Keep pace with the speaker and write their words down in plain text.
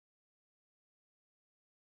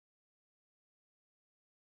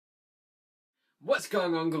What's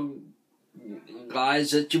going on,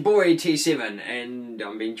 guys? It's your boy T7, and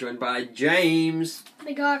I'm being joined by James.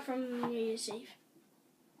 The guy from New Year's Eve.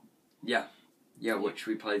 Yeah, which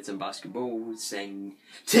we played some basketball, sang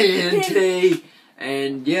TNT,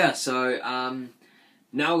 and yeah, so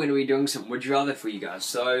now we're going to be doing some Would You Rather for you guys.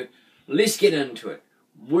 So let's get into it.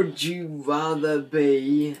 Would you rather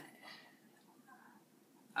be,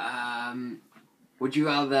 would you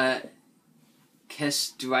rather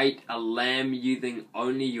castrate a lamb using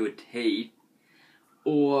only your teeth,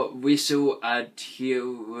 or wrestle a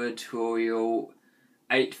territorial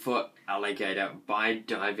 8-foot alligator by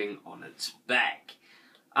diving on its back?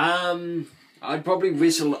 I'd probably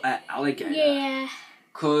wrestle an alligator. Yeah.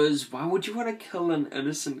 Cause why would you want to kill an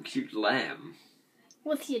innocent, cute lamb?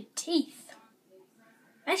 With your teeth.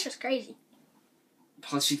 That's just crazy.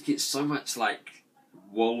 Plus, you'd get so much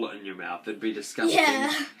wool in your mouth. It'd be disgusting.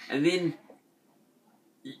 Yeah. And then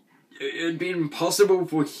it'd be impossible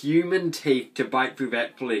for human teeth to bite through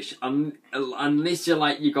that flesh, unless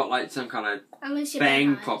you got some kind of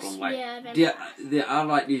fang problem. There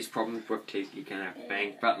are these problems with teeth. You can have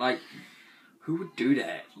fangs, but who would do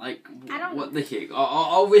that? What the heck?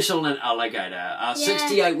 I'll wrestle an alligator.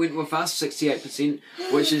 68 went with us, 68%,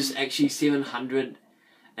 which is actually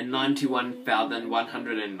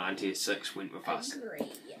 791,196 went with us.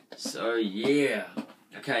 So yeah,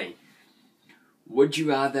 okay. Would you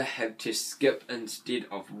rather have to skip instead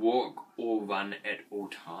of walk or run at all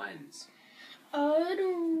times? I'd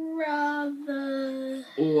rather...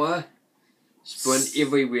 Or sprint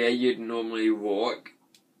everywhere you'd normally walk,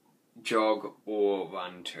 jog, or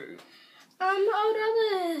run to? I'd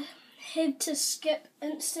rather have to skip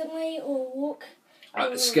instantly or walk.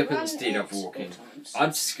 Skip instead of walking.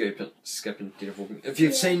 I'd skip instead of walking. If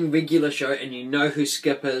you've seen regular show and you know who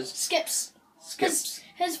Skip is... Skips.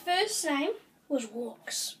 His first name was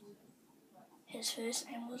Walks.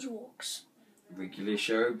 Regular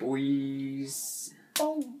show, boys.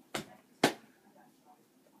 Oh.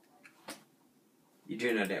 You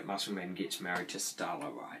do know that Muscle Man gets married to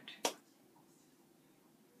Starla, right?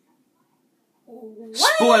 What?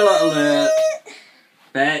 Spoiler alert!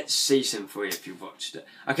 That's season 3 if you've watched it.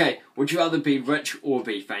 Okay, would you rather be rich or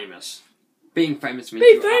be famous? Being famous means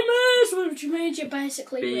you're famous, which means you're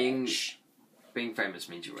basically rich. Being famous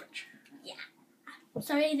means you're rich. Yeah.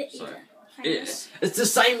 So either famous. It's the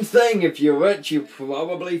same thing. If you're rich, you're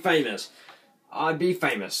probably famous. I'd be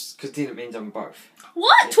famous, because then it means I'm both.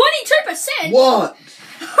 What? 22%? What?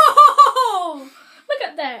 Oh, look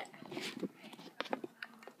at that.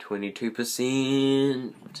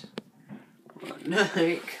 22%.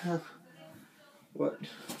 What?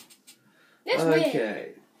 That's weird.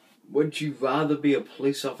 Okay. Would you rather be a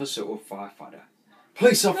police officer or firefighter?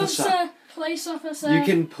 Police officer. Police officer. You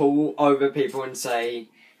can pull over people and say...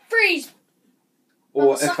 Freeze!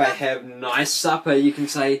 Or if they have nice supper, you can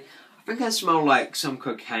say, I think I smell like some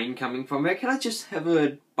cocaine coming from it. Can I just have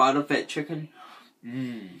a bite of that chicken?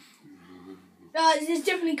 There's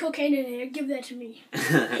definitely cocaine in there. Give that to me.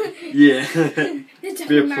 Yeah.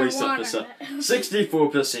 Be a police officer.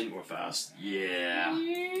 64% with us. Yeah.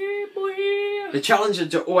 Yeah, boy. The challenge is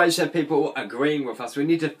to always have people agreeing with us. We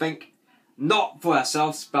need to think not for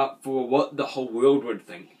ourselves, but for what the whole world would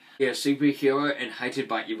think. Be a superhero and hated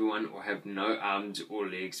by everyone, or have no arms or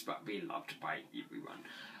legs but be loved by everyone.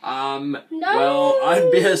 No. Well, I'd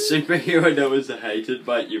be a superhero that was hated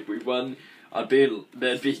by everyone. That'd be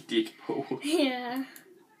Deadpool. Yeah.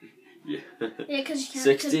 Yeah. Yeah, because you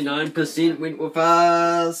can't. 69% went with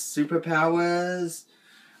us. Superpowers.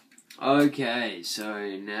 Okay,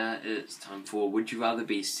 so now it's time for would you rather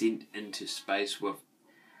be sent into space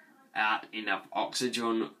without enough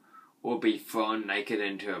oxygen, or be thrown naked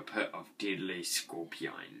into a pit of deadly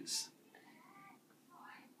scorpions?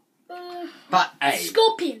 But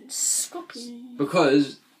Scorpions.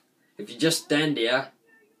 Because if you just stand there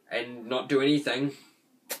and not do anything,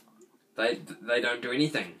 they don't do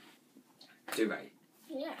anything, do they?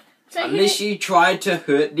 Yeah. So unless you try to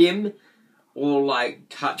hurt them or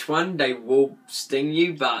touch one, they will sting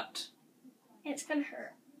you, but it's gonna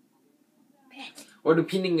hurt. Bad. Or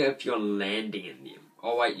depending if you're landing in them.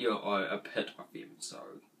 Oh wait, you're a pit of them, so...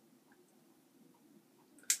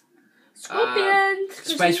 Scorpions!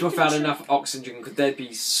 Space without enough oxygen, could that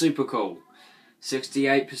be super cool?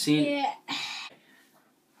 68%? Yeah.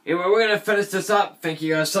 Anyway, we're going to finish this up. Thank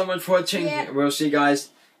you guys so much for watching. Yeah. We'll see you guys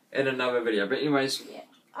in another video. But anyways,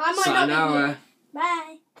 I might not be here.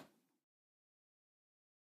 Bye.